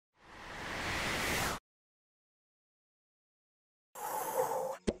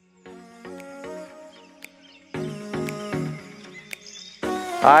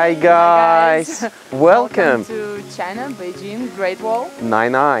Hi guys! Welcome to China, Beijing, Great Wall.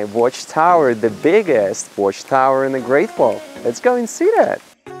 99 Watchtower, the biggest watchtower in the Great Wall. Let's go and see that.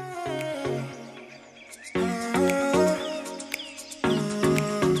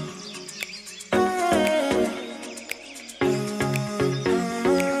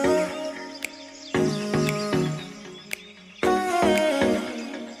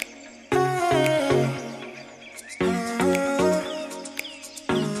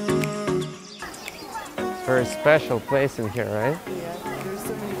 Very special place in here, right? Yeah, there's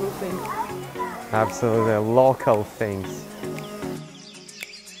so many cool things. Absolutely, local things.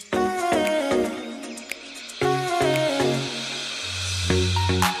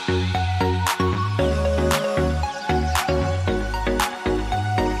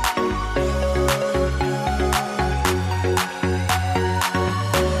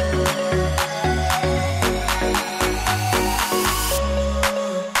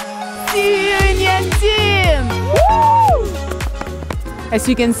 As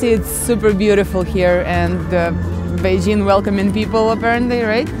you can see, it's super beautiful here, and Beijing welcoming people apparently,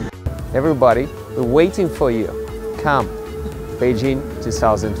 right? Everybody, we're waiting for you. Come, Beijing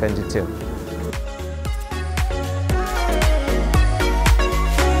 2022.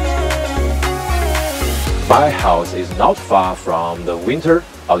 My house is not far from the Winter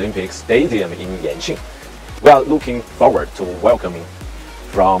Olympic Stadium in Yanqing. We are looking forward to welcoming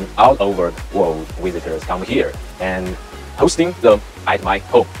from all over the world visitors come here and hosting them at my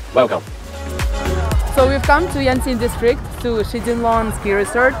home. Welcome. So we've come to Yanqing district, to Shijinlong ski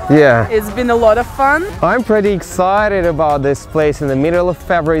resort. Yeah. It's been a lot of fun. I'm pretty excited about this place in the middle of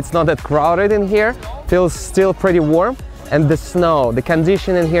February. It's not that crowded in here. Feels still pretty warm. And the snow, the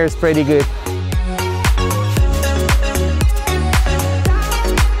condition in here is pretty good.